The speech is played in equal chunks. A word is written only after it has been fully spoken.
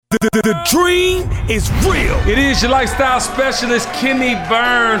The dream is real. It is your lifestyle specialist, Kenny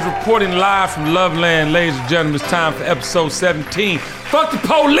Burns, reporting live from Loveland. Ladies and gentlemen, it's time for episode 17. Fuck the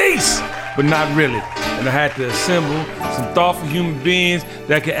police, but not really. And I had to assemble some thoughtful human beings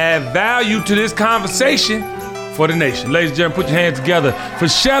that can add value to this conversation for the nation. Ladies and gentlemen, put your hands together for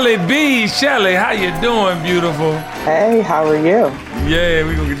Shelly B. Shelly, how you doing, beautiful? Hey, how are you? Yeah,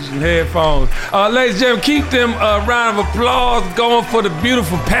 we're gonna get you some headphones. Ladies and gentlemen, keep them round of applause going for the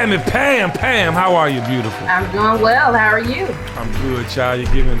beautiful Pammy Pam. Pam, how are you, beautiful? I'm doing well. How are you? I'm good, child.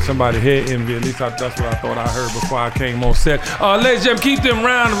 You're giving somebody head envy. At least that's what I thought I heard before I came on set. Ladies and gentlemen, keep them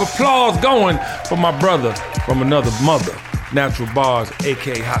round of applause going for my brother from another mother, Natural Bars,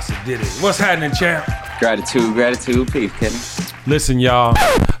 a.k.a. Hasa Diddy. What's happening, champ? Gratitude, peace, Kenny. Listen, y'all.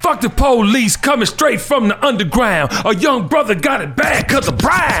 Fuck the police coming straight from the underground. A young brother got it bad cause of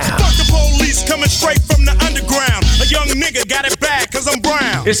brown. Fuck the police coming straight from the underground. A young nigga got it bad cause I'm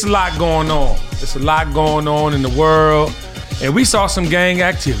brown. It's a lot going on. It's a lot going on in the world. And we saw some gang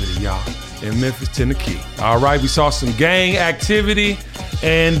activity, y'all, in Memphis, Tennessee. All right, we saw some gang activity.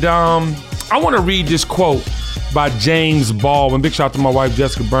 And I want to read this quote by James Baldwin. Big shout out to my wife,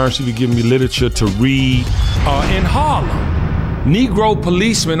 Jessica Burns. She be giving me literature to read. In Harlem, Negro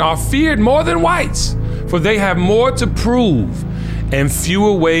policemen are feared more than whites, for they have more to prove and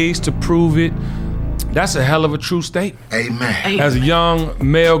fewer ways to prove it. That's a hell of a true statement. Amen. As a young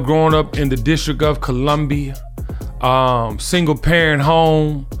male growing up in the District of Columbia, single parent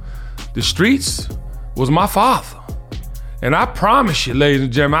home, the streets was my father. And I promise you, ladies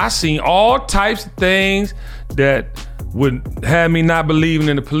and gentlemen, I seen all types of things that would have me not believing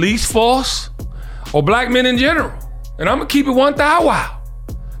in the police force or black men in general. And I'm gonna keep it 1,000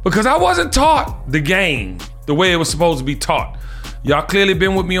 because I wasn't taught the game the way it was supposed to be taught. Y'all clearly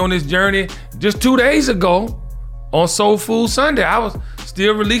been with me on this journey. Just 2 days ago on Soul Food Sunday, I was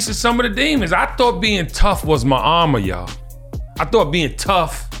still releasing some of the demons. I thought being tough was my armor, y'all. I thought being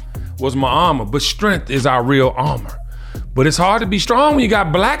tough was my armor, but strength is our real armor. But it's hard to be strong when you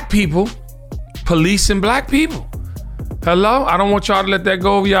got black people policing black people. Hello? I don't want y'all to let that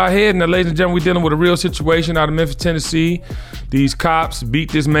go over y'all head. Now, ladies and gentlemen, we're dealing with a real situation out of Memphis, Tennessee. These cops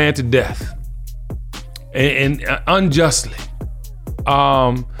beat this man to death. And unjustly.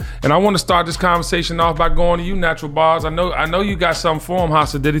 And I want to start this conversation off by going to you, Natural Bars. I know you got something for him,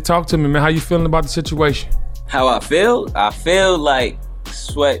 Hasa. Did he talk to me, man? How you feeling about the situation? How I feel? I feel like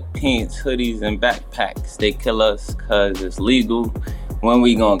sweatpants, hoodies, and backpacks. They kill us because it's legal. When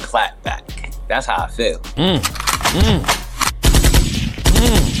we gonna clap back? That's how I feel.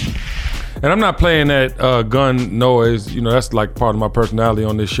 And I'm not playing that gun noise. You know, that's like part of my personality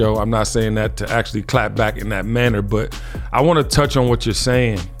on this show. I'm not saying that to actually clap back in that manner, but I want to touch on what you're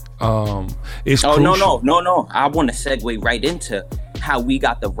saying. It's crucial. No. I want to segue right into how we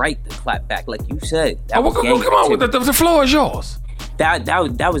got the right to clap back, like you said. Come on, the floor is yours.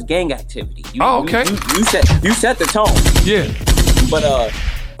 That was gang activity. Okay. You set the tone. Yeah. But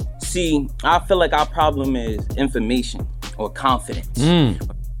see, I feel like our problem is information or confidence.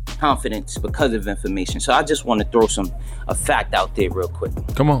 Confidence because of information. So I just want to throw a fact out there real quick.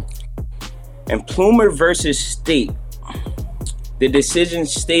 Come on. In Plumer versus State, the decision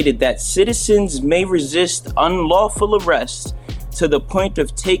stated that citizens may resist unlawful arrest to the point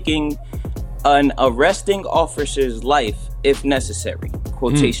of taking an arresting officer's life if necessary,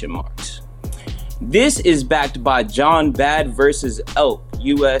 quotation marks. This is backed by John Bad versus Elk,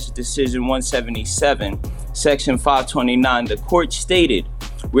 U.S. Decision 177, Section 529. The court stated,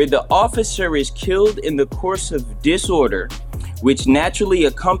 where the officer is killed in the course of disorder, which naturally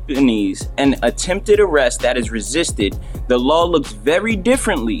accompanies an attempted arrest that is resisted, the law looks very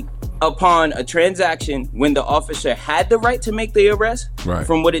differently upon a transaction when the officer had the right to make the arrest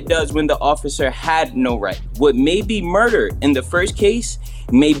from what it does when the officer had no right. What may be murder in the first case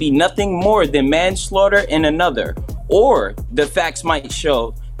may be nothing more than manslaughter in another, or the facts might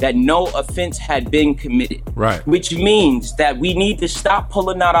show that no offense had been committed. Right. Which means that we need to stop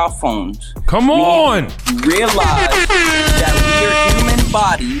pulling out our phones. Come on! Realize that we are human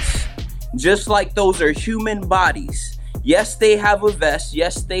bodies, just like those are human bodies. Yes, they have a vest.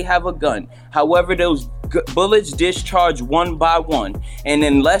 Yes, they have a gun. However, those bullets discharge one by one. And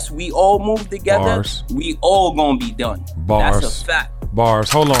unless we all move together, we all gonna be done. That's a fact.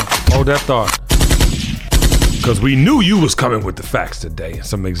 Hold on. Hold that thought. Because we knew you was coming with the facts today.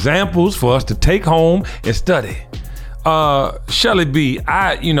 Some examples for us to take home and study. Shelly B,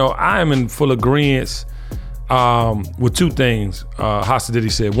 I am in full agreement with two things Hasa Diddy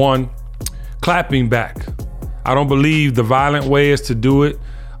said. One, clapping back. I don't believe the violent way is to do it.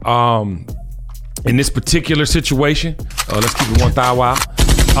 In this particular situation, let's keep it 1,000 wild.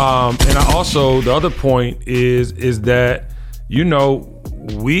 And I also, the other point is that, you know,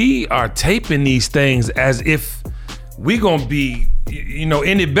 we are taping these things as if we gonna be, you know,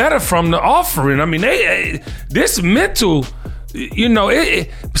 any better from the offering. I mean, this mental, you know,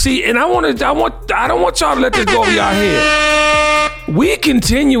 see, and I don't want y'all to let this go over y'all head. We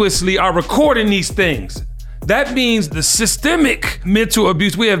continuously are recording these things. That means the systemic mental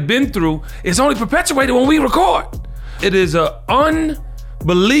abuse we have been through is only perpetuated when we record. It is an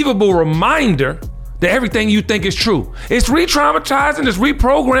unbelievable reminder that everything you think is true. It's re-traumatizing, it's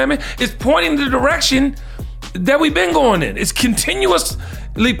reprogramming, it's pointing the direction that we've been going in. It's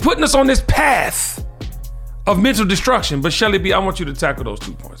continuously putting us on this path of mental destruction. But Shelly B, I want you to tackle those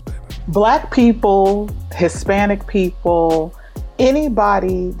 2 points, baby. Black people, Hispanic people,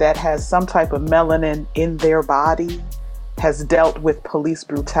 anybody that has some type of melanin in their body has dealt with police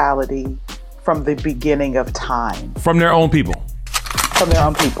brutality from the beginning of time. From their own people. From their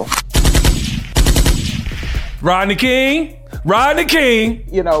own people. Rodney King.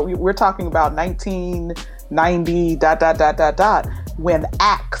 You know, we're talking about 1990, when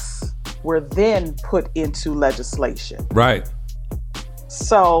acts were then put into legislation. Right.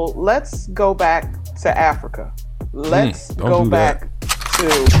 So let's go back to Africa. Let's go back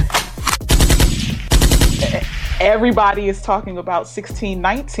to, everybody is talking about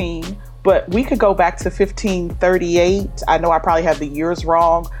 1619, but we could go back to 1538. I know I probably have the years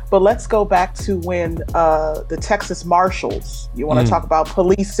wrong, but let's go back to when the Texas Marshals, you want to talk about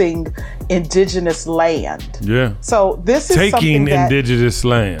policing indigenous land. Yeah. So this is taking indigenous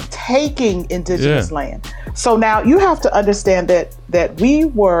land. Taking indigenous land. So now you have to understand that we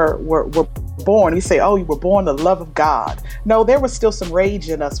were born. You say, oh, you were born the love of God. No, there was still some rage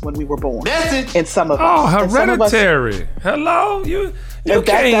in us when we were born. That's it. In some of us. Oh, hereditary. Hello? You can't.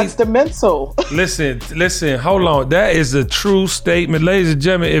 That's the mental. Listen, hold on. That is a true statement. Ladies and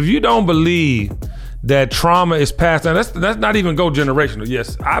gentlemen, if you don't believe that trauma is passed down, let's not even go generational.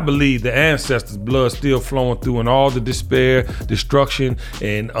 Yes, I believe the ancestors' blood still flowing through, and all the despair, destruction,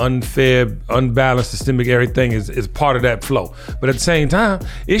 and unfair, unbalanced systemic everything is part of that flow. But at the same time,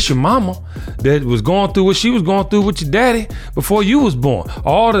 it's your mama that was going through what she was going through with your daddy before you was born.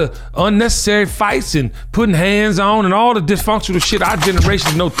 All the unnecessary fights and putting hands on and all the dysfunctional shit our generation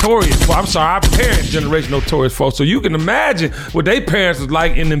is notorious for. I'm sorry, our parents' generation notorious for. So you can imagine what their parents was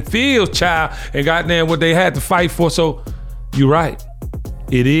like in them fields, child, and goddamn what they had to fight for. So you're right.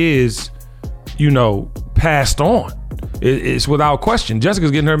 It is, passed on. It's without question. Jessica's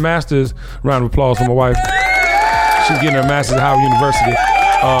getting her master's. Round of applause for my wife. She's getting her master's at Howard University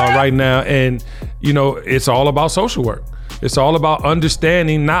right now. And, it's all about social work. It's all about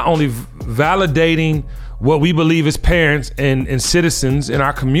understanding, not only validating what we believe as parents and citizens in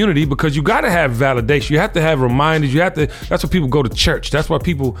our community, because you got to have validation. You have to have reminders. That's why people go to church. That's why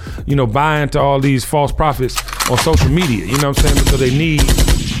people, buy into all these false prophets on social media. You know what I'm saying? Because they need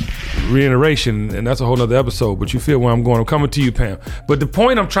reiteration, and that's a whole nother episode, but you feel where I'm going. I'm coming to you, Pam. But the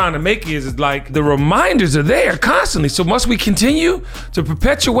point I'm trying to make is like the reminders are there constantly. So must we continue to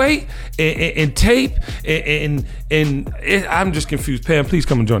perpetuate and tape and I'm just confused. Pam, please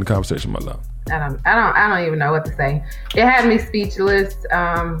come and join the conversation, my love. I don't even know what to say. It had me speechless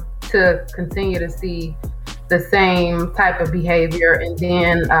to continue to see the same type of behavior. And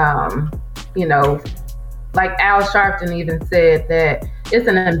then, like Al Sharpton even said that it's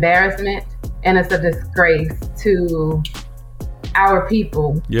an embarrassment and it's a disgrace to our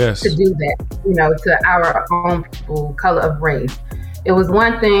people to do that, to our own people, color of race. It was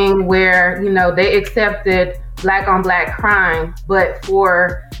one thing where, they accepted black on black crime, but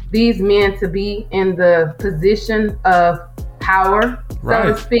for these men to be in the position of power, so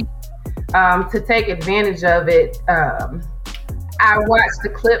to speak, to take advantage of it. I watched the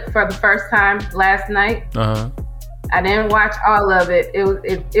clip for the first time last night. I didn't watch all of it.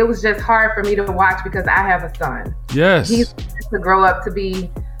 It was just hard for me to watch because I have a son. Yes. He's to grow up to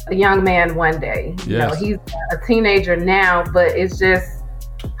be a young man one day. Yes. He's a teenager now, but it's just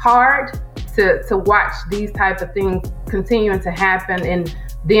hard to watch these type of things continuing to happen and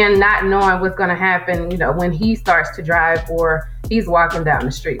then not knowing what's going to happen, when he starts to drive or he's walking down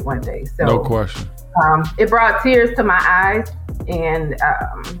the street one day. So no question. It brought tears to my eyes, and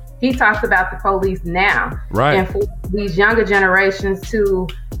he talks about the police now. Right. And for these younger generations to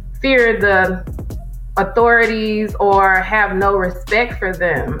fear the authorities or have no respect for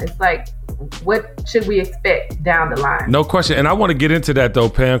them, it's like, what should we expect down the line? No question. And I want to get into that though,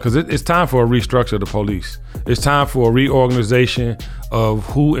 Pam, because it's time for a restructure of the police. It's time for a reorganization of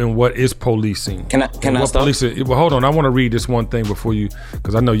who and what is policing. Can I stop? Well, hold on. I want to read this one thing before you,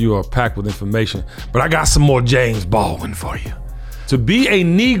 because I know you are packed with information, but I got some more James Baldwin for you. To be a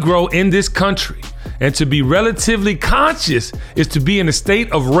Negro in this country and to be relatively conscious is to be in a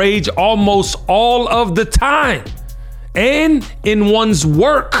state of rage almost all of the time and in one's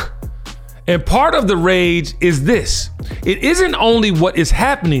work. And part of the rage is this. It isn't only what is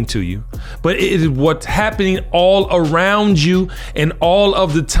happening to you, but it is what's happening all around you and all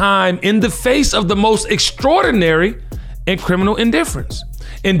of the time in the face of the most extraordinary and criminal indifference.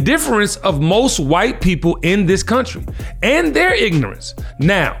 Indifference of most white people in this country and their ignorance.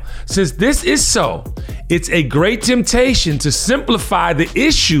 Now, since this is so, it's a great temptation to simplify the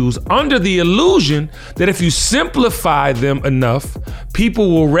issues under the illusion that if you simplify them enough, people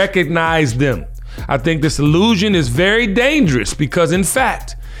will recognize them. I think this illusion is very dangerous because, in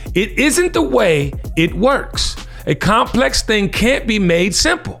fact, it isn't the way it works. A complex thing can't be made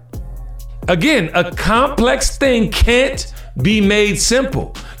simple. Again, a complex thing can't be made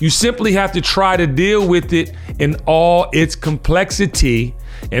simple. You simply have to try to deal with it in all its complexity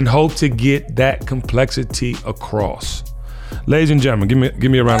and hope to get that complexity across. Ladies and gentlemen,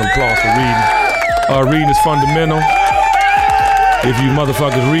 give me a round of applause for reading. Reading is fundamental. If you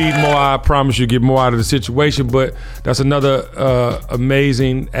motherfuckers read more, I promise you get more out of the situation. But that's another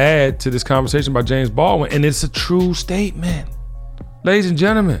amazing add to this conversation by James Baldwin. And it's a true statement. Ladies and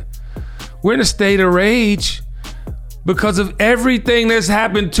gentlemen, we're in a state of rage because of everything that's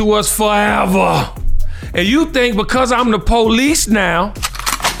happened to us forever. And you think because I'm the police now,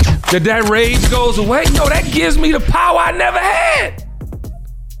 that rage goes away? No, that gives me the power I never had.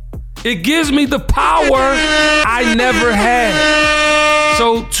 It gives me the power I never had.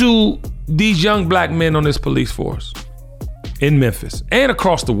 So to these young black men on this police force in Memphis and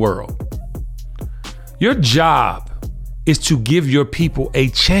across the world, your job is to give your people a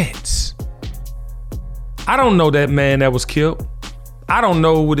chance. I don't know that man that was killed. I don't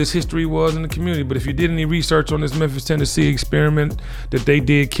know what his history was in the community, but if you did any research on this Memphis, Tennessee experiment that they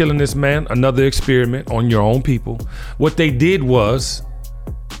did killing this man, another experiment on your own people, what they did was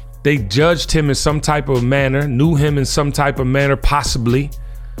they judged him in some type of manner, knew him in some type of manner, possibly,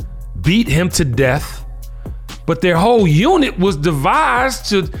 beat him to death, but their whole unit was devised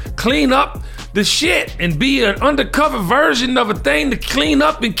to clean up the shit and be an undercover version of a thing to clean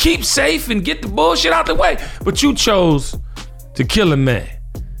up and keep safe and get the bullshit out the way. But you chose to kill a man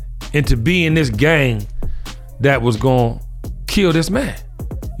and to be in this gang that was gonna kill this man.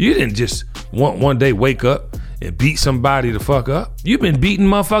 You didn't just one day wake up and beat somebody the fuck up. You've been beating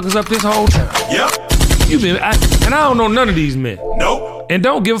motherfuckers up this whole time. Yep. And I don't know none of these men. Nope. And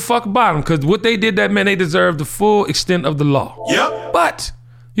don't give a fuck about them, because what they did, that man, they deserve the full extent of the law. Yep. But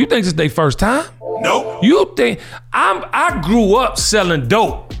you think this is their first time? Nope. You think I grew up selling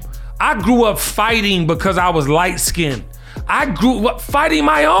dope. I grew up fighting because I was light-skinned. I grew up fighting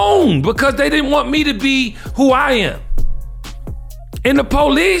my own because they didn't want me to be who I am. And the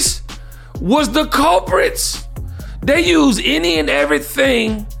police was the culprits. They use any and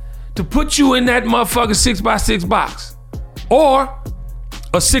everything to put you in that motherfucking 6x6 box, or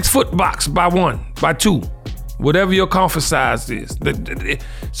a 6-foot box by 1, by 2, whatever your comfort size is.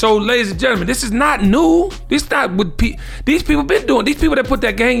 So, ladies and gentlemen, this is not new. This is not what these people been doing. These people that put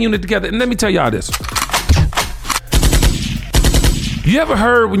that gang unit together. And let me tell y'all this. You ever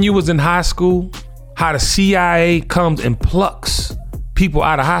heard when you was in high school how the CIA comes and plucks people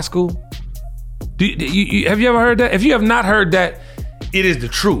out of high school? Have you ever heard that? If you have not heard that, it is the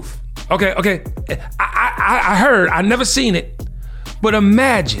truth. Okay. I heard, I never seen it, but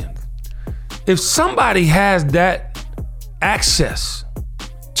imagine if somebody has that access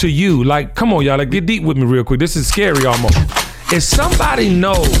to you, like, come on, y'all, like, get deep with me real quick. This is scary almost. If somebody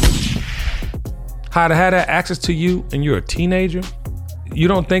knows how to have that access to you and you're a teenager, you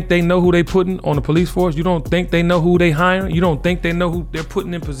don't think they know who they putting on the police force? You don't think they know who they hiring? You don't think they know who they're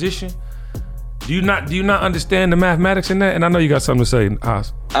putting in position? Do you not understand the mathematics in that? And I know you got something to say,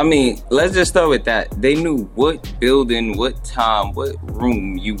 Haas. I mean, let's just start with that. They knew what building, what time, what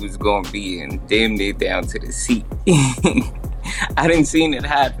room you was gonna be in, damn near down to the seat. I didn't seen it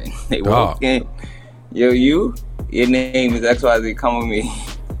happen. They walked in, your name is XYZ, come with me.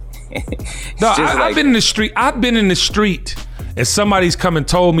 I've been in the street. I've been in the street and somebody's come and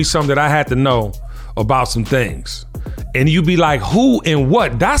told me something that I had to know about some things. And you be like, who and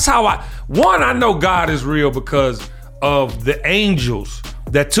what? That's how I know God is real because of the angels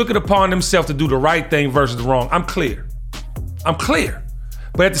that took it upon themselves to do the right thing versus the wrong. I'm clear.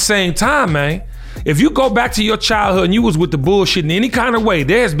 But at the same time, man, if you go back to your childhood and you was with the bullshit in any kind of way,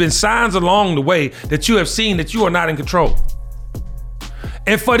 there's been signs along the way that you have seen that you are not in control.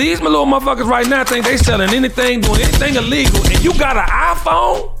 And for these little motherfuckers right now think they selling anything, doing anything illegal, and you got an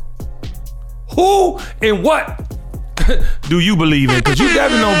iPhone? Who and what do you believe in? Because you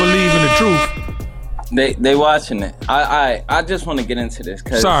definitely don't believe in the truth. They watching it. I just want to get into this.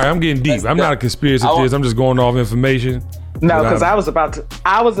 Sorry, I'm getting deep. I'm not a conspiracy theorist. I'm just going off information. No, because I was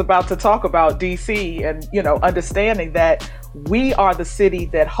about to talk about DC and, you know, understanding that we are the city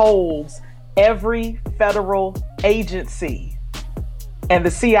that holds every federal agency, and the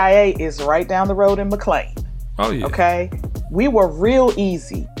CIA is right down the road in McLean. Oh yeah. Okay, we were real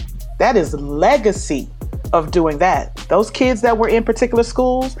easy. That is legacy of doing that. Those kids that were in particular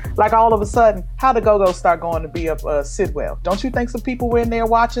schools, like all of a sudden, how the Go-Go start going to be up Sidwell? Don't you think some people were in there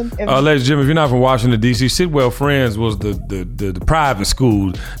watching? Ladies and gentlemen, if you're not from Washington, D.C., Sidwell Friends was the private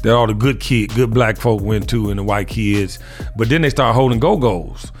school that all the good black folk went to and the white kids. But then they started holding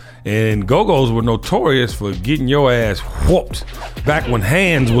Go-Go's. And Go-Go's were notorious for getting your ass whooped back when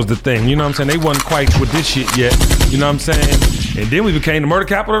hands was the thing. You know what I'm saying? They wasn't quite with this shit yet. You know what I'm saying? And then we became the murder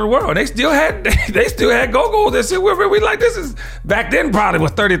capital of the world. They still had Go-Go's that said, we like, this is, back then probably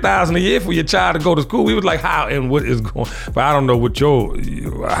was $30,000 a year for your child to go to school. We was like, how and what is going, but I don't know what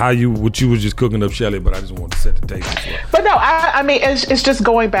what you was just cooking up, Shelly, but I just wanted to set the table for it. But no, I mean, it's just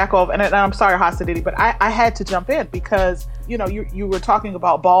going back off, and I'm sorry, Hasidity, but I had to jump in because, you know, you were talking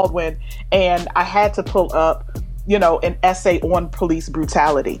about Baldwin, and I had to pull up, you know, an essay on police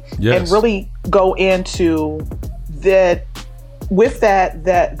brutality. Yes. And really go into that. With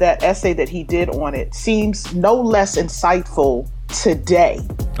that essay that he did on it seems no less insightful today.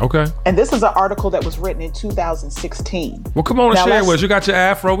 Okay. And this is an article that was written in 2016. Well, come on and share with us. You got your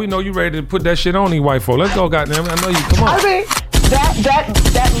afro. We know you ready to put that shit on these white folk. Let's go, goddamn. I know you. Come on. I mean,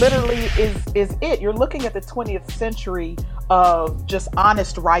 that literally is it. You're looking at the 20th century of just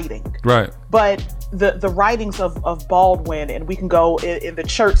honest writing. Right. But the writings of Baldwin, and we can go in the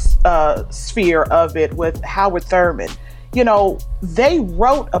church sphere of it with Howard Thurman. You know, they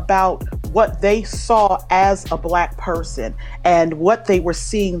wrote about what they saw as a black person and what they were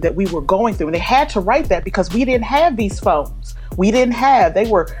seeing that we were going through. And they had to write that because we didn't have these phones. They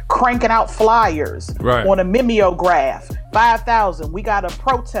were cranking out flyers on a mimeograph. 5,000, we got a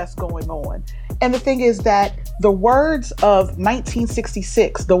protest going on. And the thing is that the words of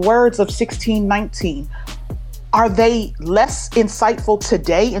 1966, the words of 1619, are they less insightful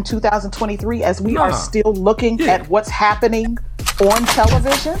today in 2023 as we are still looking at what's happening on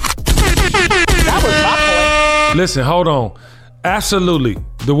television? That was my point. Listen, hold on. Absolutely.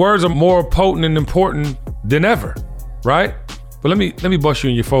 The words are more potent and important than ever, right? But let me bust you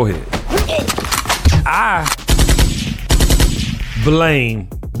in your forehead. I blame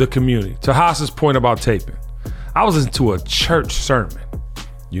the community. To Haas's point about taping. I was listening to a church sermon.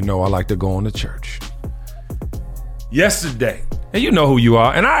 You know I like to go on to church. Yesterday, and you know who you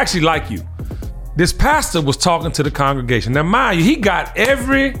are, and I actually like you. This pastor was talking to the congregation. Now, mind you, he got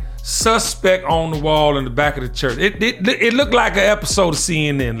every suspect on the wall in the back of the church. It looked like an episode of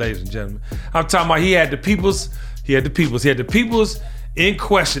CNN, ladies and gentlemen. I'm talking about he had the peoples in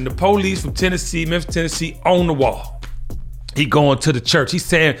question, the police from Memphis, Tennessee, on the wall. He going to the church. He's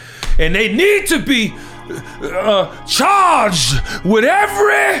saying, and they need to be charged with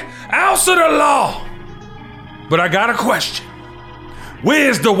every ounce of the law. But I got a question.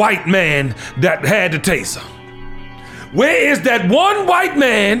 Where's the white man that had the taser? Where is that one white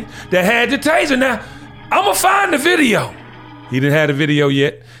man that had the taser? Now, I'm gonna find the video. He didn't have the video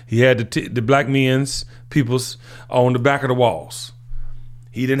yet. He had the black men's peoples on the back of the walls.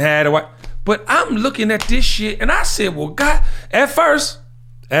 He didn't have the white. But I'm looking at this shit and I said, well, God, at first,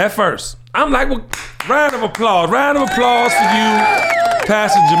 I'm like, well, round of applause for you,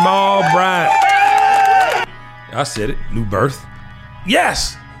 Pastor Jamal Bryant. I said it, new birth.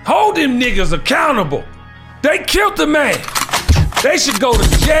 Yes, hold them niggas accountable. They killed the man. They should go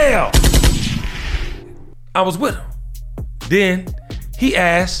to jail. I was with him. Then he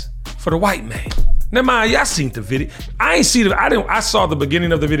asked for the white man. Now mind you, I seen the video. I saw the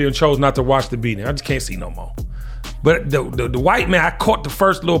beginning of the video and chose not to watch the beating. I just can't see no more. But the white man, I caught the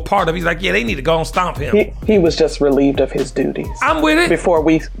first little part of it. He's like, yeah, they need to go and stomp him. He was just relieved of his duties. I'm with it. Before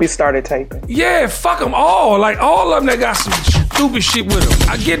we started taping. Yeah, fuck them all. Like all of them that got some stupid shit with them.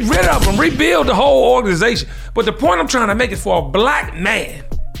 I get rid of them, rebuild the whole organization. But the point I'm trying to make is for a black man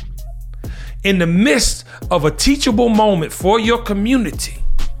in the midst of a teachable moment for your community,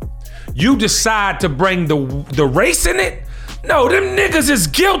 you decide to bring the race in it? No, them niggas is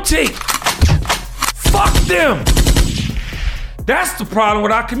guilty. Fuck them. That's the problem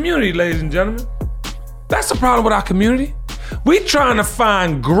with our community, ladies and gentlemen. That's the problem with our community. We trying to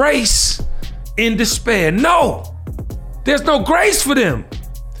find grace in despair. No, there's no grace for them.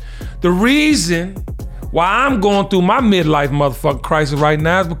 The reason why I'm going through my midlife motherfucking crisis right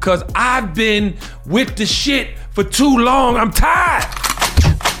now is because I've been with the shit for too long. I'm tired.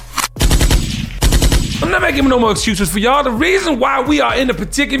 I'm not making no more excuses for y'all. The reason why we are in the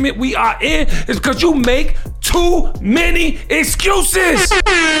predicament we are in is because you make too many excuses.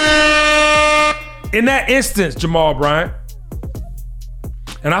 In that instance, Jamal Bryant,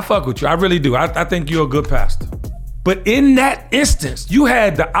 and I fuck with you, I really do. I think you're a good pastor. But in that instance, you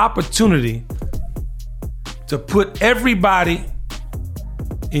had the opportunity to put everybody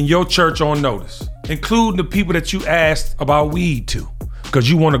in your church on notice, including the people that you asked about weed to, because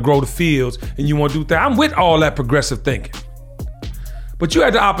you want to grow the fields and you want to do that. I'm with all that progressive thinking. But you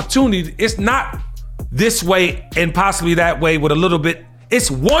had the opportunity. It's not this way and possibly that way with a little bit. It's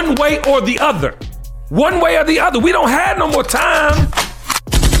one way or the other. One way or the other. We don't have no more time.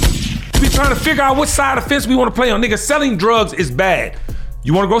 We trying to figure out which side of the fence we want to play on. Nigga, selling drugs is bad.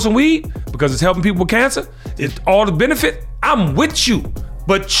 You want to grow some weed because it's helping people with cancer? It's all the benefit. I'm with you,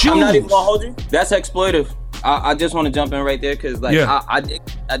 but choose. I'm not even gonna hold you. That's exploitive. I just want to jump in right there because I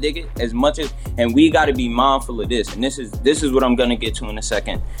dig it as much as, and we got to be mindful of this. And this is what I'm gonna get to in a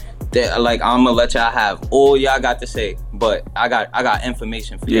second. That, like, I'm gonna let y'all have all y'all got to say, but I got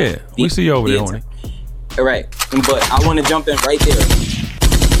information for you. Yeah, we see you over there, honey. Right, but I want to jump in right there.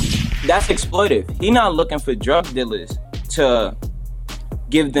 That's exploitive. He not looking for drug dealers to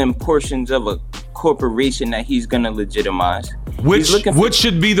give them portions of a corporation that he's gonna legitimize. Which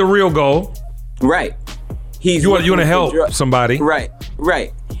should be the real goal. Right. You want to help somebody.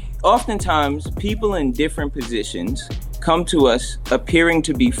 Right. Oftentimes, people in different positions come to us appearing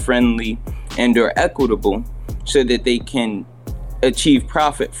to be friendly and or equitable so that they can achieve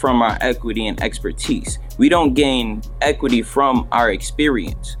profit from our equity and expertise. We don't gain equity from our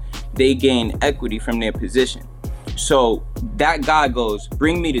experience. They gain equity from their position. So that guy goes,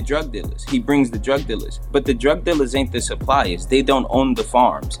 bring me the drug dealers. He brings the drug dealers. But the drug dealers ain't the suppliers. They don't own the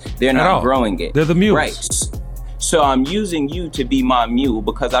farms. They're not growing it. They're the mules. Right. So I'm using you to be my mule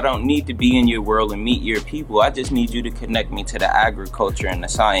because I don't need to be in your world and meet your people. I just need you to connect me to the agriculture and the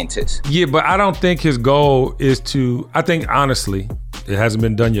scientists. Yeah, but I don't think his goal is to, I think honestly, it hasn't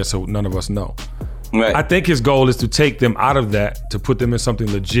been done yet, so none of us know. Right. I think his goal is to take them out of that, to put them in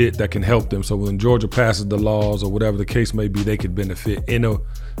something legit that can help them. So when Georgia passes the laws or whatever the case may be, they could benefit in a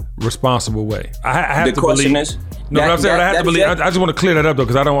responsible way. I have to believe. I just want to clear that up though,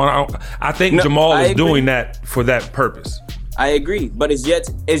 because I think Jamal is doing that for that purpose. I agree, but it's yet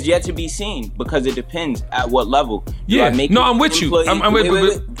to be seen because it depends at what level. Yeah, I'm with you. But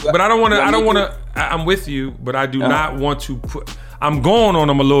I don't want to. I'm with you, but I do not want to put. I'm going on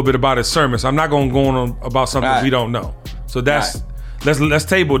him a little bit about his sermons. I'm not going to go on about something we don't know. So that's let's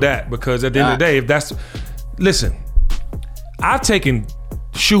table that, because at the end of the day, if that's, listen, I've taken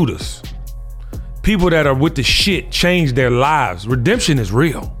shooters, people that are with the shit, change their lives. Redemption is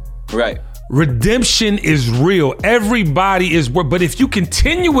real. Right. Redemption is real. Everybody is worth, but if you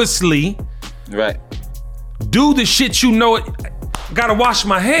continuously do the shit, you know it, gotta wash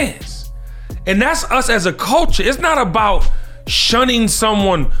my hands. And that's us as a culture. It's not about shunning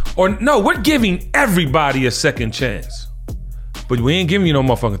someone we're giving everybody a second chance. But we ain't giving you no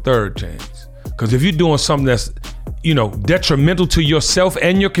motherfucking third chance. Because if you're doing something that's, detrimental to yourself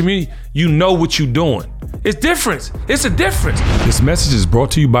and your community, you know what you're doing. It's different. It's a difference. This message is brought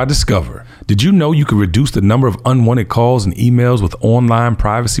to you by Discover. Did you know you could reduce the number of unwanted calls and emails with online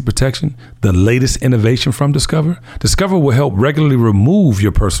privacy protection? The latest innovation from Discover? Discover will help regularly remove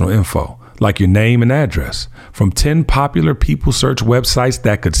your personal info, like your name and address, from 10 popular people search websites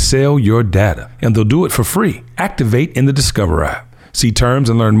that could sell your data. And they'll do it for free. Activate in the Discover app. See terms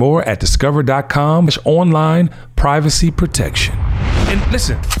and learn more at discover.com/online privacy protection. And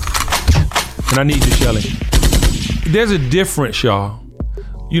listen, and I need you, Shelly. There's a difference, y'all.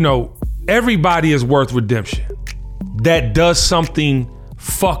 Everybody is worth redemption that does something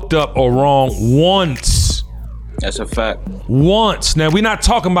fucked up or wrong once. That's a fact. Once. Now, we're not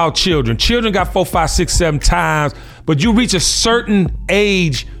talking about children. Children got 4, 5, 6, 7 times, but you reach a certain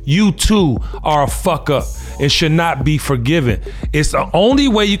age, you too are a fuck up and should not be forgiven. It's the only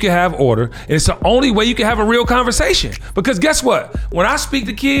way you can have order, and it's the only way you can have a real conversation. Because guess what? When I speak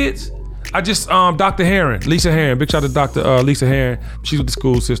to kids, I just, Dr. Herron, Lisa Herron, big shout out to Dr. Lisa Herron. She's with the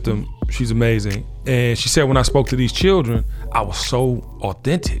school system. She's amazing. And she said when I spoke to these children, I was so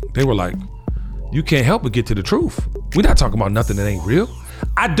authentic. They were like, you can't help but get to the truth. We're not talking about nothing that ain't real.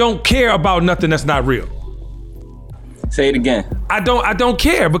 I don't care about nothing that's not real. Say it again. I don't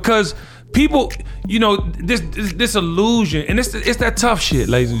care, because people, this illusion, and it's that tough shit,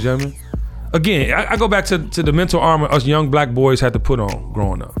 ladies and gentlemen. Again, I go back to the mental armor us young black boys had to put on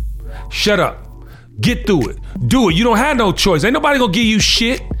growing up. Shut up. Get through it. Do it. You don't have no choice. Ain't nobody gonna give you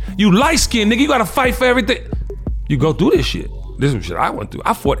shit. You light skinned, nigga. You gotta fight for everything. You go through this shit. This is shit I went through.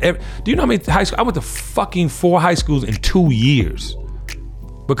 I fought do you know how many high school? I went to fucking 4 high schools in 2 years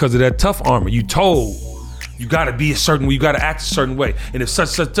because of that tough armor. You told you gotta be a certain way, you gotta act a certain way. And if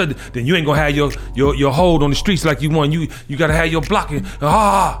such, then you ain't gonna have your hold on the streets like you want. You gotta have your blocking.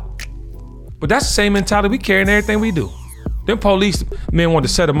 But that's the same mentality we carry in everything we do. Them police men want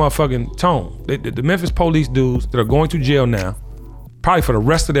to set a motherfucking tone. The Memphis police dudes that are going to jail now, probably for the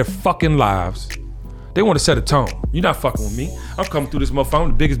rest of their fucking lives, they want to set a tone. You're not fucking with me. I'm coming through this motherfucker.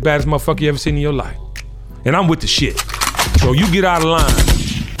 I'm the biggest, baddest motherfucker you ever seen in your life. And I'm with the shit. So you get out of line.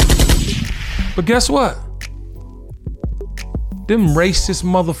 But guess what? Them racist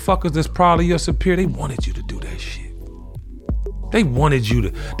motherfuckers that's probably your superior, they wanted you to do that shit. They wanted you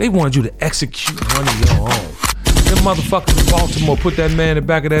to execute one of your own. Them motherfuckers in Baltimore put that man in the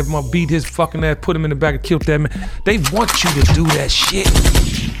back of that, beat his fucking ass, put him in the back and killed that man. They want you to do that shit.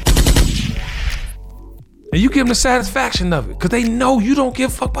 And you give them the satisfaction of it, because they know you don't give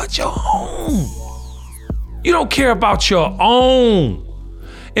a fuck about your own. You don't care about your own.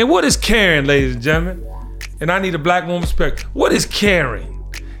 And what is caring, ladies and gentlemen? And I need a black woman's perspective. What is caring?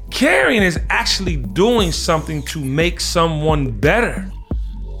 Caring is actually doing something to make someone better.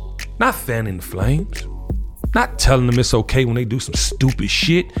 Not fanning the flames. Not telling them it's okay when they do some stupid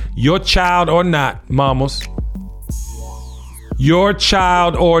shit. Your child or not, mamas. Your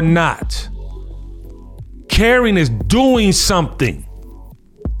child or not. Caring is doing something.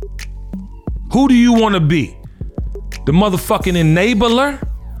 Who do you want to be? The motherfucking enabler?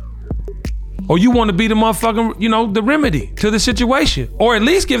 Or you want to be the motherfucking, the remedy to the situation? Or at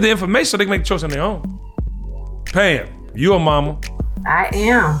least give the information so they can make a choice on their own. Pam, you a mama. I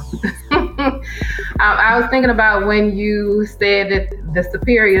am. I was thinking about when you said that the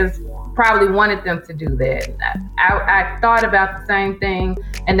superiors probably wanted them to do that. I thought about the same thing,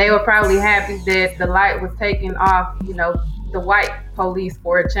 and they were probably happy that the light was taken off, the white police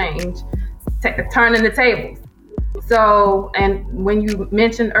for a change, turning the tables. So, and when you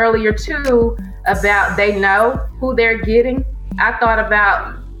mentioned earlier too about they know who they're getting, I thought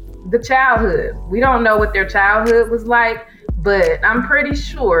about the childhood. We don't know what their childhood was like, but I'm pretty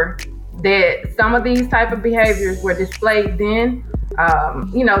sure that some of these type of behaviors were displayed then.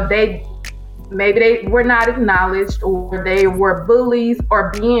 They were not acknowledged, or they were bullies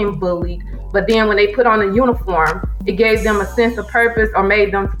or being bullied. But then when they put on a uniform, it gave them a sense of purpose or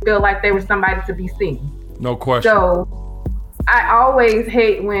made them feel like they were somebody to be seen. No question. So I always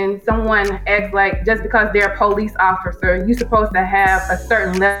hate when someone acts like just because they're a police officer, you're supposed to have a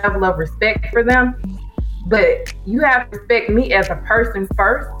certain level of respect for them. But you have to respect me as a person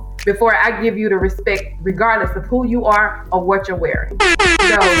first before I give you the respect, regardless of who you are or what you're wearing.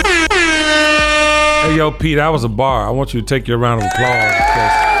 So, hey, yo, Pete, that was a bar. I want you to take your round of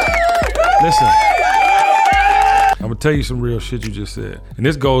applause. Listen, I'm gonna tell you some real shit you just said, and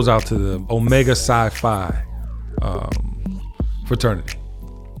this goes out to the Omega Psi Phi fraternity,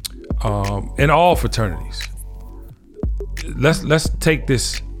 and all fraternities. Let's take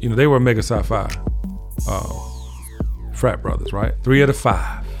this. They were Omega Psi Phi frat brothers, right? 3 of the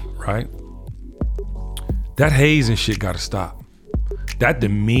 5, right? That hazing shit gotta stop. That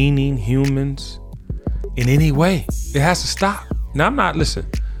demeaning humans in any way, it has to stop. Now, listen,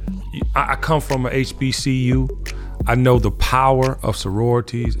 I come from a HBCU. I know the power of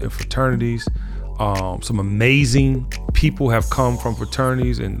sororities and fraternities. Some amazing people have come from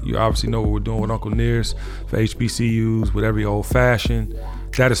fraternities, and you obviously know what we're doing with Uncle Nearest for HBCUs, with every old fashioned.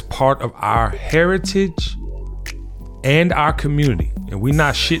 That is part of our heritage and our community. And we're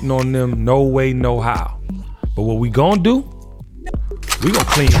not shitting on them no way, no how. But what we gonna do, we gonna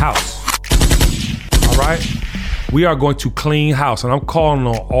clean house. All right? We are going to clean house. And I'm calling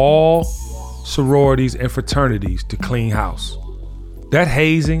on all sororities and fraternities to clean house. That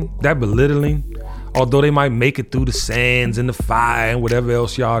hazing, that belittling, although they might make it through the sands and the fire and whatever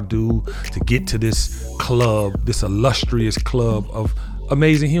else y'all do to get to this club, this illustrious club of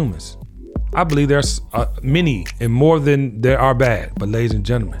amazing humans. I believe there's many and more than there are bad. But ladies and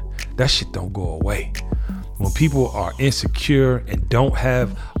gentlemen, that shit don't go away. When people are insecure and don't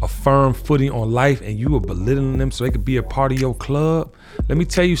have a firm footing on life and you are belittling them so they could be a part of your club, let me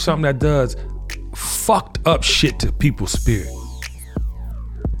tell you something that does fucked up shit to people's spirit.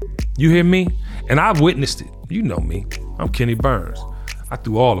 You hear me? And I've witnessed it. You know me. I'm Kenny Burns. I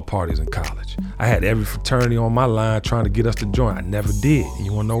threw all the parties in college. I had every fraternity on my line trying to get us to join. I never did. And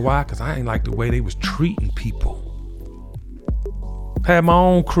you wanna know why? Because I ain't like the way they was treating people. Had my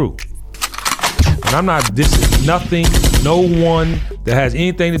own crew. And I'm not dissing nothing, no one that has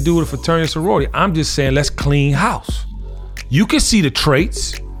anything to do with a fraternity or sorority. I'm just saying, let's clean house. You can see the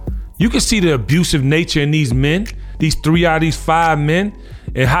traits. You can see the abusive nature in these men. these 3 out of these 5 men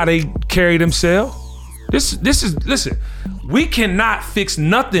and how they carry themselves. This is, listen, we cannot fix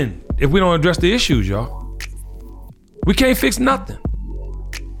nothing if we don't address the issues, y'all. We can't fix nothing.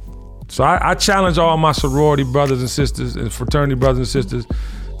 So I challenge all my sorority brothers and sisters and fraternity brothers and sisters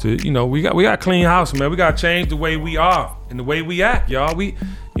to, we got clean house, man. We got to change the way we are and the way we act, y'all. We,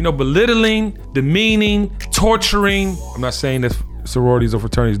 belittling, demeaning, torturing. I'm not saying that sororities or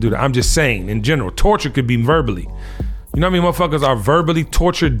fraternities do that. I'm just saying, in general, torture could be verbally. You know how many motherfuckers are verbally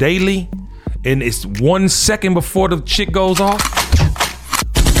tortured daily? And it's 1 second before the shit goes off?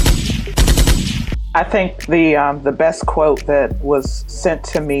 I think the best quote that was sent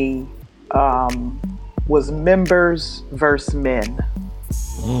to me was members versus men.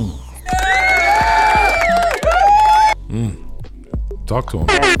 Talk to him.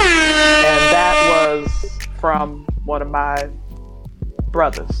 And that was from one of my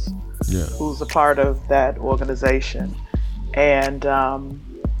brothers, who's a part of that organization. And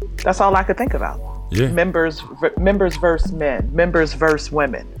that's all I could think about. Yeah. Members versus men, members versus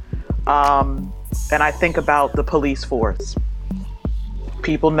women. And I think about the police force.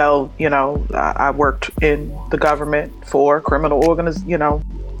 People know, I worked in the government for criminal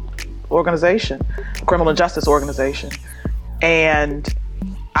organization, criminal justice organization. And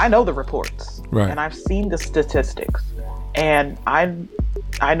I know the reports, right. And I've seen the statistics, and I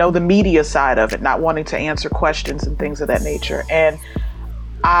know the media side of it, not wanting to answer questions and things of that nature. And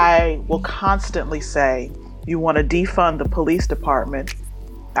I will constantly say, you want to defund the police department.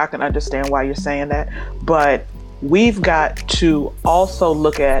 I can understand why you're saying that, but we've got to also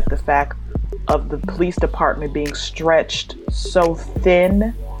look at the fact of the police department being stretched so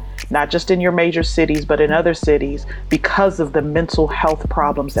thin, not just in your major cities, but in other cities, because of the mental health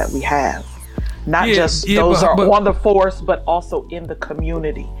problems that we have. Not just those are on the force, but also in the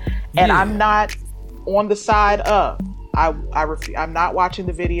community. And I'm not on the side of, I'm not watching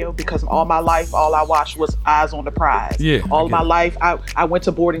the video because all my life, all I watched was Eyes on the Prize. All my life, I went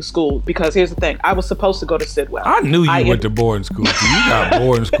to boarding school because here's the thing, I was supposed to go to Sidwell. I knew you went to boarding school. You got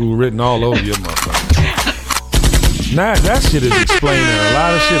boarding school written all over your motherfucker. Now that shit is explaining a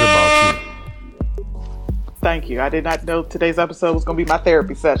lot of shit about you. Thank you. I did not know today's episode was going to be my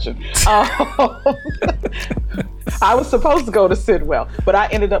therapy session. I was supposed to go to Sidwell, but I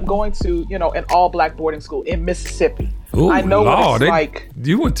ended up going to, an all-black boarding school in Mississippi. Ooh, I know what it's like.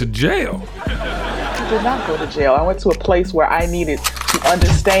 You went to jail. I did not go to jail. I went to a place where I needed to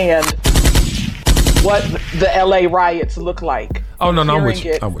understand what the LA riots look like. Oh, no, I'm with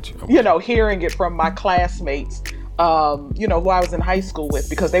you. I'm with you. Hearing it from my classmates, who I was in high school with,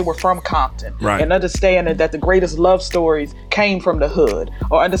 because they were from Compton, right. And understanding that the greatest love stories came from the hood,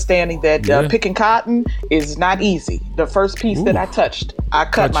 or understing that picking cotton is not easy. The first piece that I touched, I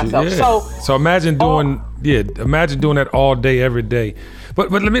cut myself. So imagine doing that all day, every day.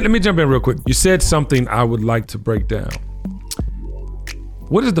 But let me jump in real quick. You said something I would like to break down.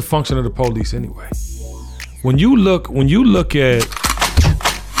 What is the function of the police anyway? When you look at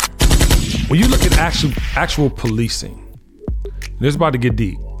actual policing, and it's about to get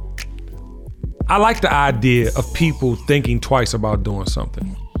deep. I like the idea of people thinking twice about doing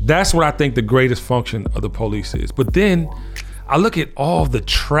something. That's what I think the greatest function of the police is. But then I look at all the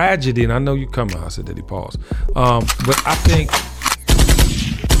tragedy, and I know you come out. I said that he paused. But I think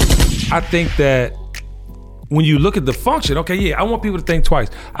that when you look at the function, I want people to think twice.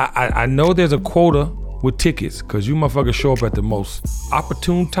 I know there's a quota with tickets, because you motherfuckers show up at the most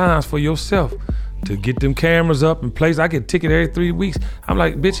opportune times for yourself to get them cameras up in place. I get a ticket every 3 weeks. I'm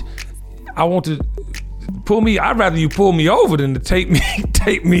like, bitch, I want to pull me. I'd rather you pull me over than to tape me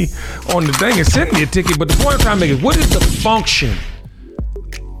on the thing and send me a ticket. But the point I'm trying to make is, what is the function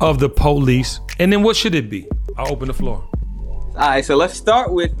of the police? And then what should it be? I'll open the floor. All right, so let's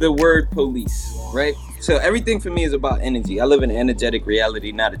start with the word police, right? So everything for me is about energy. I live in an energetic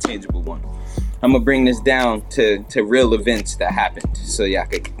reality, not a tangible one. I'm gonna bring this down to real events that happened, so y'all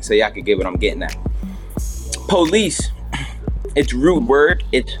could get what I'm getting at. Police, its root word,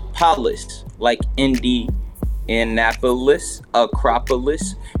 it's polis, like Indianapolis,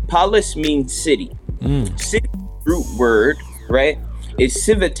 Acropolis. Polis means city. City root word, right, is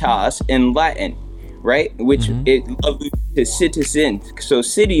civitas in Latin, right, which it alludes to citizens. So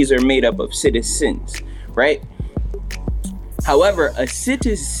cities are made up of citizens, right? However, a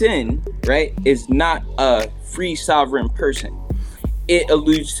citizen, right, is not a free sovereign person. It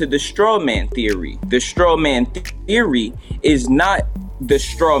alludes to the straw man theory. The straw man theory is not the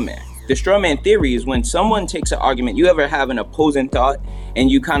straw man. The straw man theory is when someone takes an argument. You ever have an opposing thought and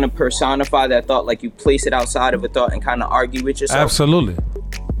you kind of personify that thought, like you place it outside of a thought and kind of argue with yourself? Absolutely.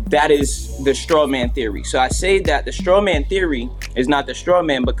 That is the straw man theory. So I say that the straw man theory is not the straw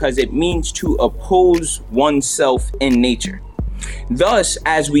man because it means to oppose oneself in nature. Thus,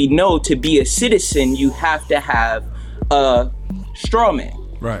 as we know, to be a citizen, you have to have a straw man.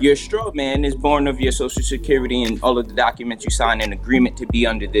 Right. Your straw man is born of your social security and all of the documents you sign in agreement to be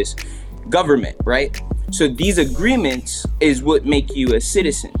under this government, right? So these agreements is what make you a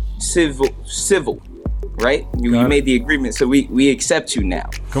citizen, civil, right? You made the agreement, so we accept you now.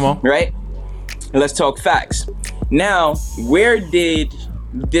 Come on. Right? And let's talk facts. Now, where did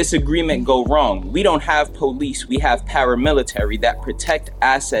this agreement go wrong? We don't have police, we have paramilitary that protect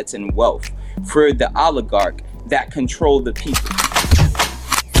assets and wealth for the oligarch that control the people.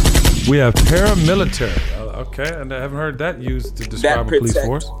 We have paramilitary. Okay, and I haven't heard that used to describe a police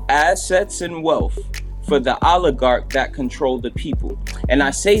force. Assets and wealth for the oligarch that control the people. And I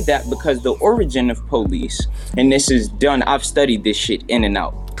say that because the origin of police, and this is done, I've studied this shit in and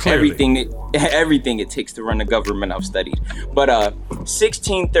out. Clearly. Everything it takes to run a government I've studied. But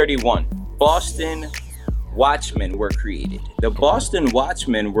 1631, Boston Watchmen were created. The Boston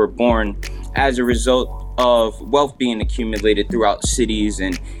Watchmen were born as a result of wealth being accumulated throughout cities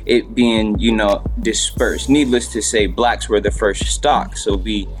and it being, dispersed. Needless to say, blacks were the first stock, so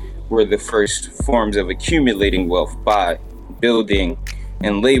we were the first forms of accumulating wealth by building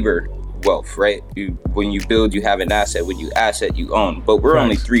and labor wealth, right? When you build, you have an asset. When you asset, you own. But we're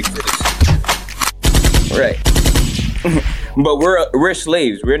only 3/5. Right. But we're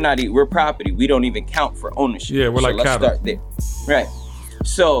slaves. We're property. We don't even count for ownership. Yeah, we're like cattle. Let's start there. Right.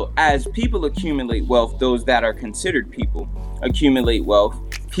 So as people accumulate wealth, those that are considered people accumulate wealth,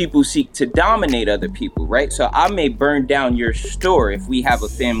 people seek to dominate other people, right? So I may burn down your store if we have a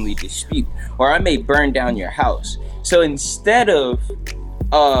family dispute, or I may burn down your house. So instead of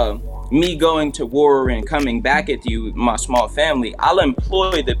me going to war and coming back at you with my small family, I'll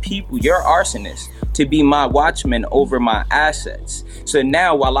employ the people, your arsonists, to be my watchmen over my assets. So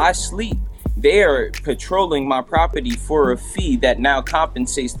now while I sleep, they are patrolling my property for a fee that now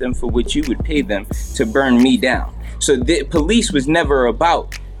compensates them for what you would pay them to burn me down. So the police was never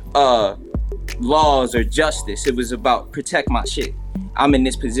about laws or justice. It was about protect my shit. I'm in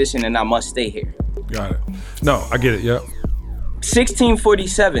this position and I must stay here. Got it. No, I get it. Yep.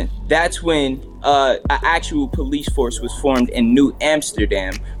 1647, that's when an actual police force was formed in New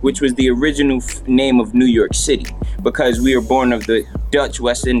Amsterdam, which was the original name of New York City, because we were born of the Dutch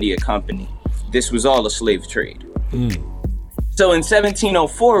West India Company. This was all a slave trade. So in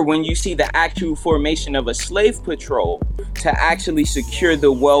 1704, when you see the actual formation of a slave patrol to actually secure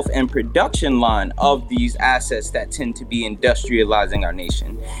the wealth and production line of these assets that tend to be industrializing our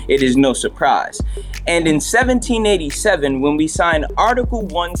nation, it is no surprise. And in 1787, when we signed Article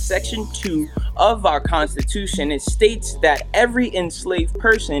 1, Section 2 of our Constitution, it states that every enslaved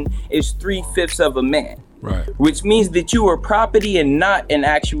person is 3/5 of a man. Right. Which means that you are property and not an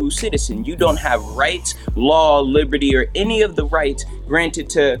actual citizen. You don't have rights, law, liberty, or any of the rights granted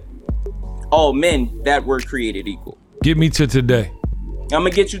to all men that were created equal. Get me to today. I'm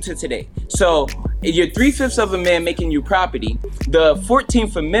gonna get you to today. So you're 3/5 of a man, making you property. The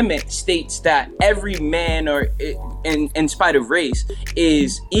 14th Amendment states that every man, or in spite of race,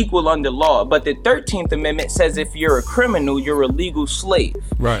 is equal under law. But the 13th Amendment says if you're a criminal, you're a legal slave.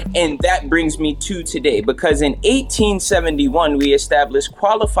 Right. And that brings me to today, because in 1871, we established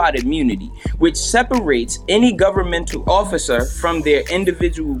qualified immunity, which separates any governmental officer from their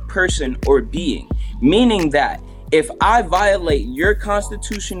individual person or being, meaning that if I violate your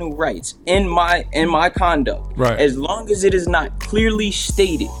constitutional rights in my conduct, right, as long as it is not clearly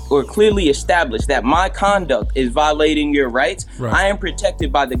stated or clearly established that my conduct is violating your rights, right, I am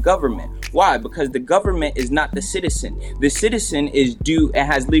protected by the government. Why? Because the government is not the citizen. The citizen is due and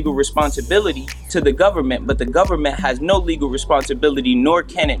has legal responsibility to the government, but the government has no legal responsibility, nor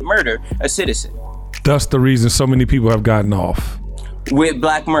can it murder a citizen. That's the reason so many people have gotten off with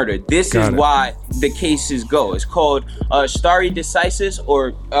black murder. This is why the cases go. It's called stare decisis,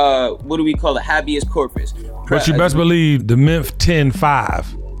 or what do we call it? Habeas corpus. But you best believe the Memph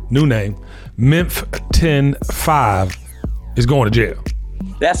 10-5, new name, Memph 10-5 is going to jail.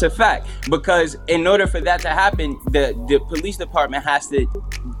 That's a fact, because in order for that to happen, the police department has to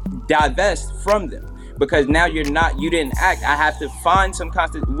divest from them, because now you didn't act. I have to find some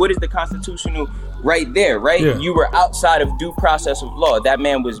what is the constitutional right there, right? Yeah. You were outside of due process of law. That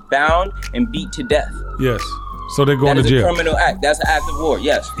man was bound and beat to death. Yes. So they're going to jail. That is a criminal act. That's an act of war.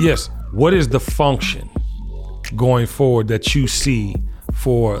 Yes. Yes. What is the function going forward that you see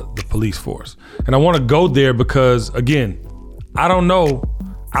for the police force? And I want to go there because, again, I don't know,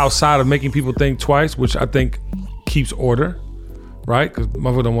 outside of making people think twice, which I think keeps order, right? Because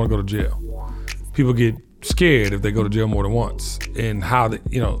motherfuckers don't want to go to jail. People get scared if they go to jail more than once. And how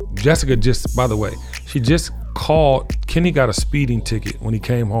Jessica just, by the way, she just called, Kenny got a speeding ticket when he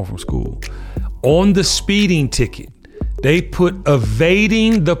came home from school. On the speeding ticket, they put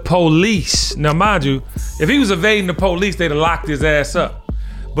evading the police. Now, mind you, if he was evading the police, they'd have locked his ass up.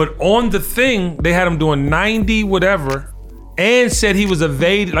 But on the thing, they had him doing 90 whatever and said he was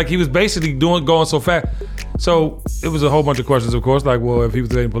evading, like he was basically going so fast. So it was a whole bunch of questions, of course, like, well, if he was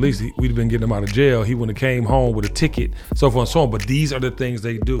evading police, we'd have been getting him out of jail. He wouldn't have came home with a ticket, so forth and so on. But these are the things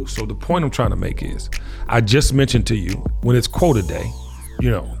they do. So the point I'm trying to make is, I just mentioned to you, when it's quota day, you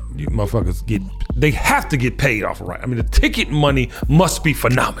motherfuckers they have to get paid off, right? I mean, the ticket money must be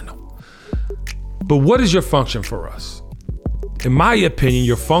phenomenal. But what is your function for us? In my opinion,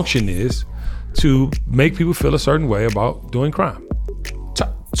 your function is to make people feel a certain way about doing crime.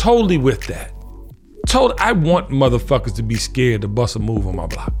 Totally with that. I want motherfuckers to be scared to bust a move on my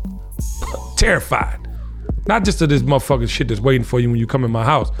block. Terrified. Not just of this motherfucking shit that's waiting for you when you come in my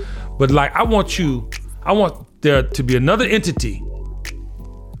house, but like, I want there to be another entity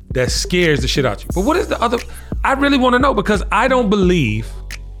that scares the shit out you. But what is the other? I really want to know, because I don't believe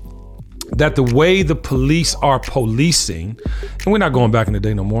that the way the police are policing, and we're not going back in the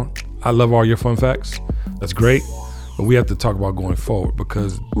day no more. I love all your fun facts. That's great. But we have to talk about going forward,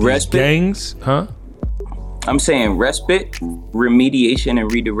 because these gangs, I'm saying respite, remediation,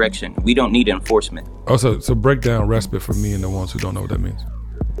 and redirection. We don't need enforcement. Oh, so break down respite for me and the ones who don't know what that means.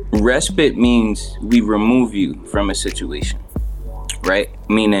 Respite means we remove you from a situation. Right?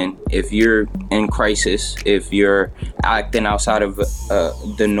 Meaning, if you're in crisis, if you're acting outside of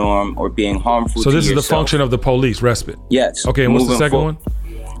the norm or being harmful to yourself. So this is the function of the police, respite? Yes. Okay, and what's the second one?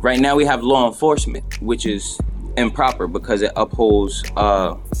 Right now we have law enforcement, which is improper because it upholds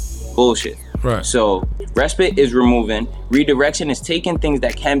bullshit. Right. So respite is removing. Redirection is taking things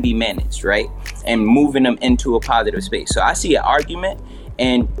that can be managed, right? And moving them into a positive space. So I see an argument,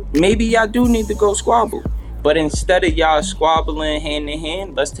 and maybe y'all do need to go squabble. But instead of y'all squabbling hand in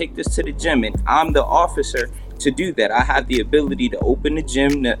hand, let's take this to the gym. And I'm the officer to do that. I have the ability to open the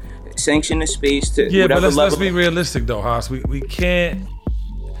gym, to sanction the space, to yeah, whatever but let's be realistic though, Haas. We can't.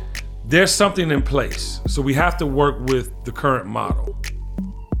 There's something in place, so we have to work with the current model.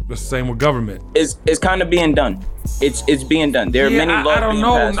 The same with government. It's kind of being done. It's being done. There are many laws. I don't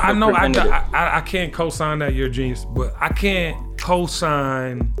know. I know. I can't co-sign that. You're a genius, but I can't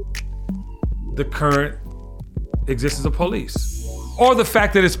co-sign the current existence of police, or the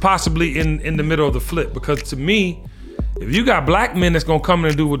fact that it's possibly in the middle of the flip. Because to me, if you got black men that's gonna come in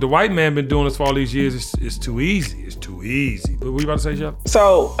and do what the white man been doing this for all these years, it's too easy. It's too easy. But what you about to say, Jeff?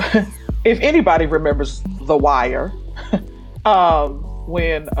 So, if anybody remembers The Wire,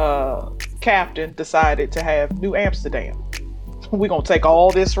 when Captain decided to have New Amsterdam, we're gonna take all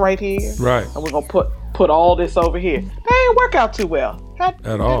this right here, right, and we're gonna put all this over here. That ain't work out too well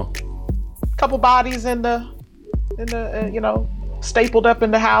at all. Couple bodies in the stapled up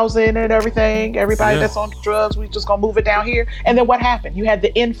in the housing and everything. Everybody that's on drugs, we just gonna move it down here. And then what happened? You had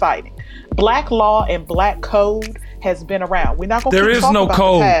the infighting. Black law and black code has been around. We're not gonna keep talking about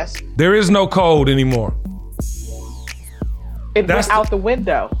the past. There is no code anymore. It went out the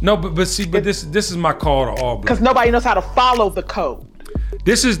window. No, but this is my call to all black. Because nobody knows how to follow the code.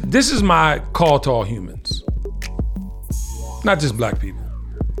 This is my call to all humans, not just black people.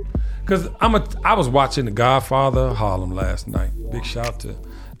 Because I was watching The Godfather Harlem last night. Big shout out to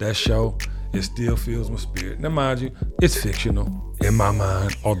that show. It still fills my spirit. Now, mind you, it's fictional in my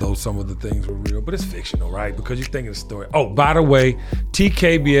mind, although some of the things were real, but it's fictional, right? Because you're thinking the story. Oh, by the way,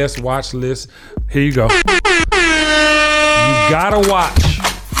 TKBS watch list. Here you go. You gotta watch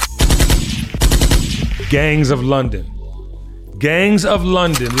Gangs of London. Gangs of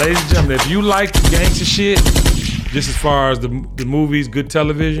London. Ladies and gentlemen, if you like gangster shit, just as far as the movies, good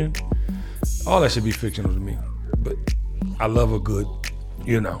television, all that should be fictional to me. But I love a good,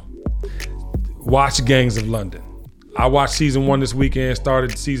 watch Gangs of London. I watched season 1 this weekend,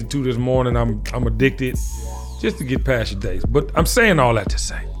 started season 2 this morning. I'm addicted just to get past your days. But I'm saying all that to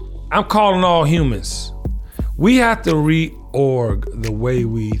say, I'm calling all humans. We have to reorg the way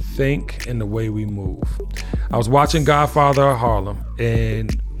we think and the way we move. I was watching Godfather of Harlem,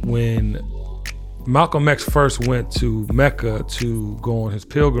 and when Malcolm X first went to Mecca to go on his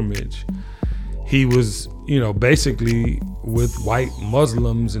pilgrimage, he was, basically with white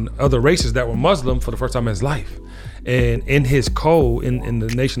Muslims and other races that were Muslim for the first time in his life. And in his code, in the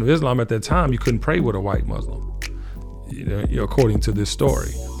Nation of Islam at that time, you couldn't pray with a white Muslim, according to this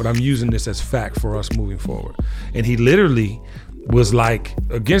story. But I'm using this as fact for us moving forward. And he literally was like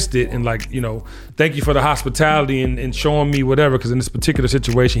against it and like, thank you for the hospitality and showing me whatever, because in this particular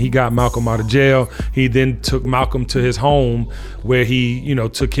situation, he got Malcolm out of jail. He then took Malcolm to his home where he,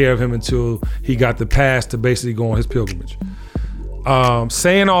 took care of him until he got the pass to basically go on his pilgrimage.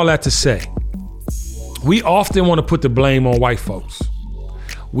 Saying all that to say, we often want to put the blame on white folks.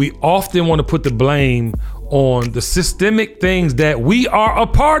 We often want to put the blame on the systemic things that we are a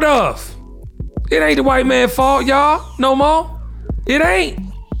part of. It ain't the white man's fault, y'all, no more. It ain't.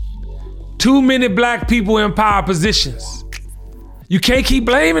 Too many black people in power positions. You can't keep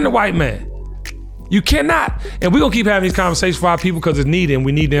blaming the white man. You cannot. And we're going to keep having these conversations for our people because it's needed and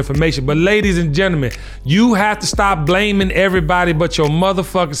we need the information. But ladies and gentlemen, you have to stop blaming everybody but your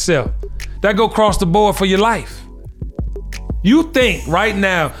motherfucking self. That go across the board for your life. You think right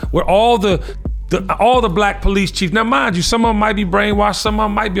now with all the black police chiefs, now mind you, some of them might be brainwashed, some of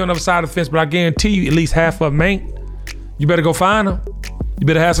them might be on the other side of the fence, but I guarantee you at least half of them ain't. You better go find them. You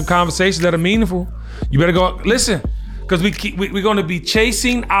better have some conversations that are meaningful. You better go, listen, because we're going to be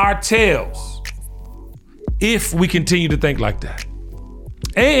chasing our tails if we continue to think like that.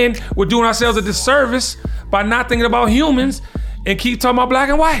 And we're doing ourselves a disservice by not thinking about humans and keep talking about black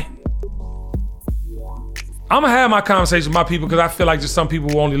and white. I'm gonna have my conversation with my people because I feel like just some people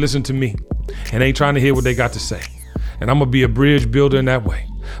will only listen to me and ain't trying to hear what they got to say. And I'm gonna be a bridge builder in that way.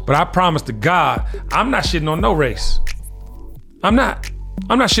 But I promise to God, I'm not shitting on no race. I'm not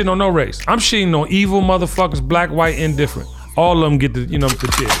shitting on no race. I'm shitting on evil motherfuckers, black, white, indifferent. All of them get the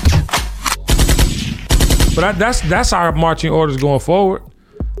cheer. But that's our marching orders going forward.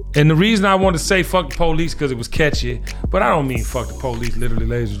 And the reason I wanted to say fuck the police because it was catchy, but I don't mean fuck the police literally,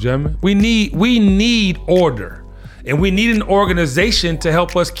 ladies and gentlemen. We need order, and we need an organization to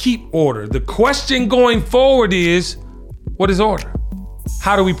help us keep order. The question going forward is, what is order?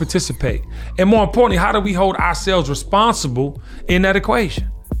 How do we participate? And more importantly, how do we hold ourselves responsible in that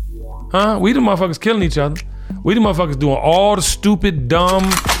equation? We the motherfuckers killing each other. We the motherfuckers doing all the stupid, dumb,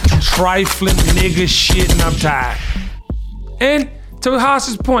 trifling nigga shit, and I'm tired. And to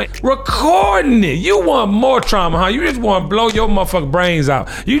Haas's point, recording it. You want more trauma, huh? You just want to blow your motherfucking brains out.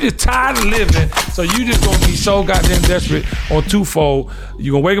 You just tired of living, so you just gonna be so goddamn desperate on twofold.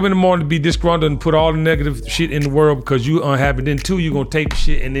 You gonna wake up in the morning to be disgruntled and put all the negative shit in the world because you unhappy. Then two, you gonna take the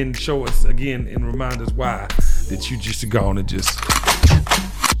shit and then show us again and remind us why that you just gone and just.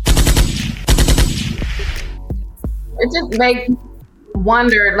 It just makes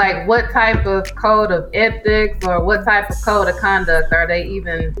wonder, like, what type of code of ethics or what type of code of conduct are they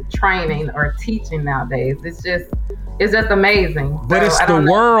even training or teaching nowadays? It's just amazing. But it's the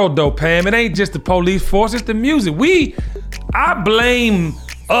world though, Pam. It ain't just the police force, it's the music. I blame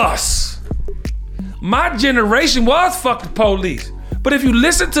us. My generation was fuck the police. But if you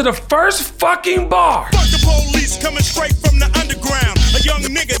listen to the first fucking bar, fuck the police coming straight from the underground. A young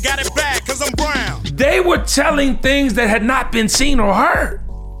nigga got it bad cause I'm brown. They were telling things that had not been seen or heard.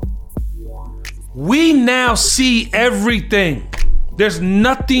 We now see everything. There's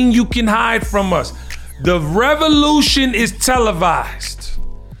nothing you can hide from us. The revolution is televised.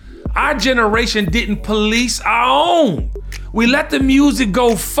 Our generation didn't police our own. We let the music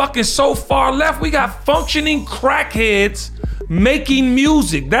go fucking so far left. We got functioning crackheads making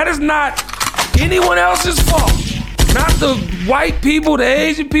music. That is not anyone else's fault. Not the white people, the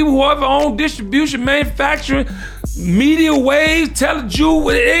Asian people, whoever own distribution, manufacturing, media waves,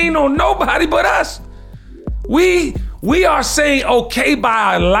 teleju, it ain't on nobody but us. We are saying okay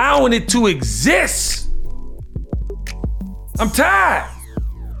by allowing it to exist. I'm tired.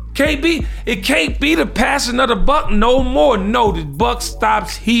 It can't be the passing of the buck no more. No, the buck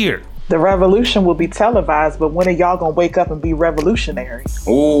stops here. The revolution will be televised, but when are y'all gonna wake up and be revolutionary?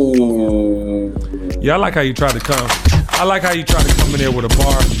 Ooh. Yeah, I like how you try to come. I like how you try to come in there with a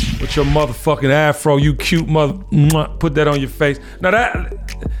bar with your motherfucking afro, you cute mother. Put that on your face. Now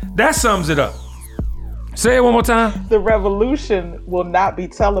that sums it up. Say it one more time. The revolution will not be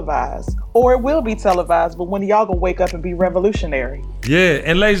televised, or it will be televised, but when y'all gonna wake up and be revolutionary? Yeah,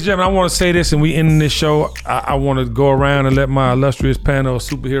 and ladies and gentlemen, I want to say this, and we ending this show. I want to go around and let my illustrious panel of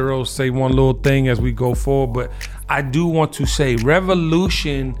superheroes say one little thing as we go forward, but I do want to say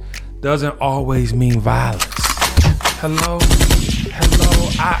revolution doesn't always mean violence. Hello.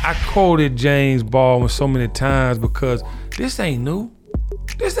 I quoted James Baldwin so many times because this ain't new.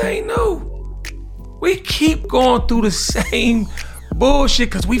 We keep going through the same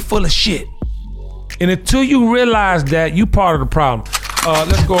bullshit because we full of shit. And until you realize that, you part of the problem.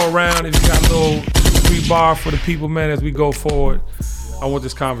 Let's go around. If you got a little free bar for the people, man, as we go forward. I want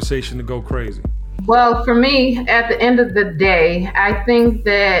this conversation to go crazy. Well, for me, at the end of the day, I think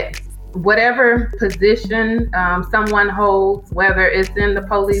that whatever position someone holds, whether it's in the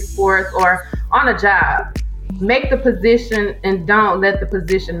police force or on a job, make the position and don't let the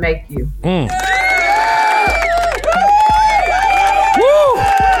position make you. Woo!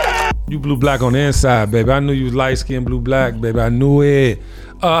 You blue black on the inside, baby. I knew you was light skinned blue black, baby. I knew it.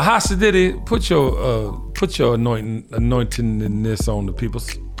 Hasa Diddy, put your anointingness on the peoples.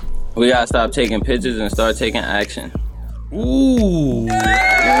 We gotta stop taking pictures and start taking action. Ooh, you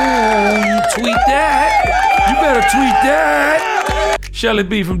tweet that. You better tweet that. Shelly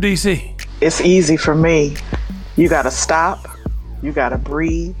B from DC. It's easy for me. You gotta stop, you gotta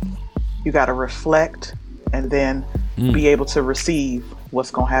breathe, you gotta reflect, and then be able to receive what's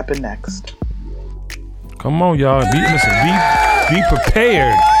gonna happen next. Come on, y'all. Be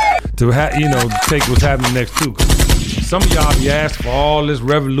prepared to take what's happening next too. Some of y'all be asking for all this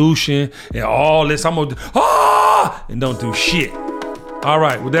revolution and all this. I'm gonna and don't do shit. All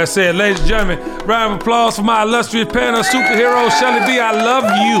right, with that said, ladies and gentlemen, round of applause for my illustrious panel of superheroes. Shelly B, I love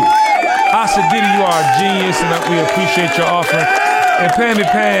you. Hasa Diddy, you are a genius, and we appreciate your offering. And Pammy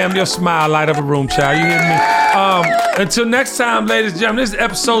Pam, your smile light up a room, child. You hear me? Until next time, ladies and gentlemen, this is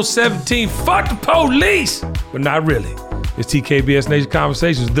episode 17. Fuck the police, but not really. It's TKBS Nation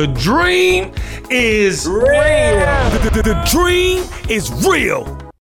Conversations. The dream is real. The dream is real.